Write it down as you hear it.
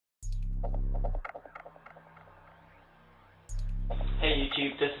Hey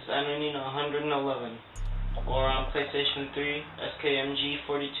YouTube, this is Antonino 111, or on PlayStation 3,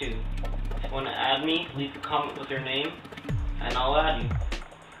 SKMG42. If you want to add me, leave a comment with your name, and I'll add you.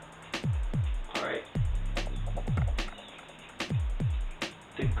 Alright.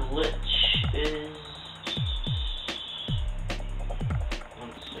 The glitch is...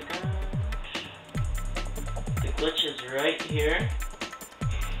 one second. The glitch is right here,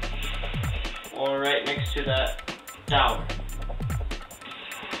 or right next to that tower.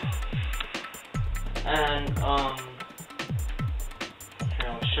 And, here,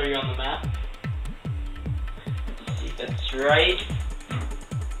 I'll show you on the map. See, it's right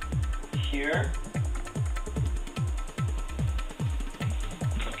here.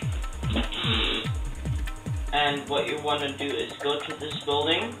 And what you want to do is go to this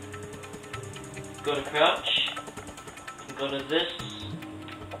building, go to crouch, and go to this,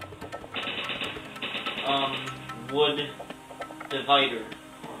 wood divider,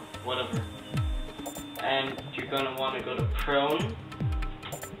 or whatever. And you're gonna want to go to prone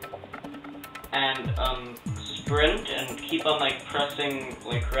and sprint and keep on like pressing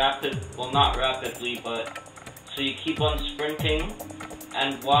like not rapidly, but so you keep on sprinting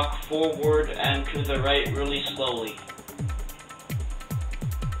and walk forward and to the right really slowly.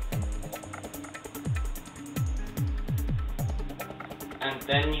 And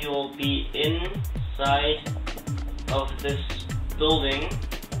then you'll be inside of this building.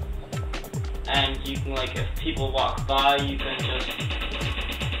 And you can, like, if people walk by, you can just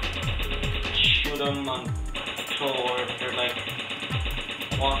shoot them on patrol, or if they're, like,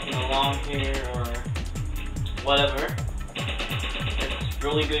 walking along here, or whatever. It's a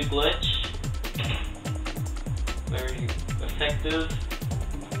really good glitch. Very effective.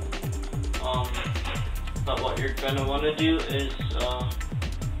 But what you're gonna want to do is,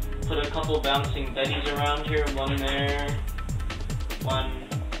 put a couple bouncing betties around here. One there, one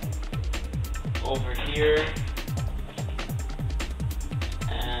over here,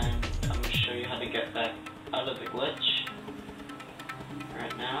 and I'm going to show you how to get back out of the glitch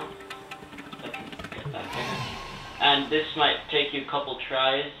right now. I can get back in it. And this might take you a couple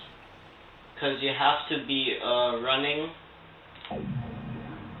tries, because you have to be running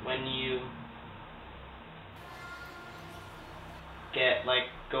when you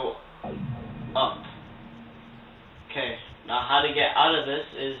go up. Okay, now how to get out of this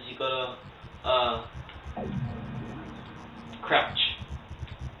is you go to crouch,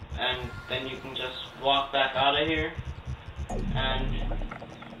 and then you can just walk back out of here and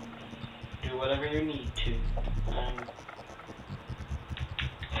do whatever you need to. And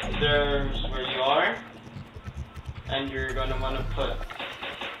there's where you are, and you're going to want to put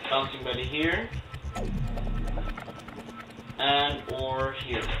bouncing betty here and or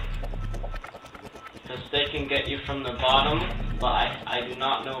here, because they can get you from the bottom, but I do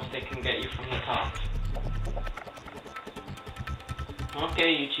not know if they can get you from the top.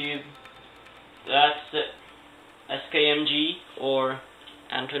 Okay, YouTube, that's it. SKMG or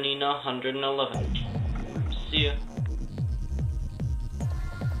Antonino 111. See ya.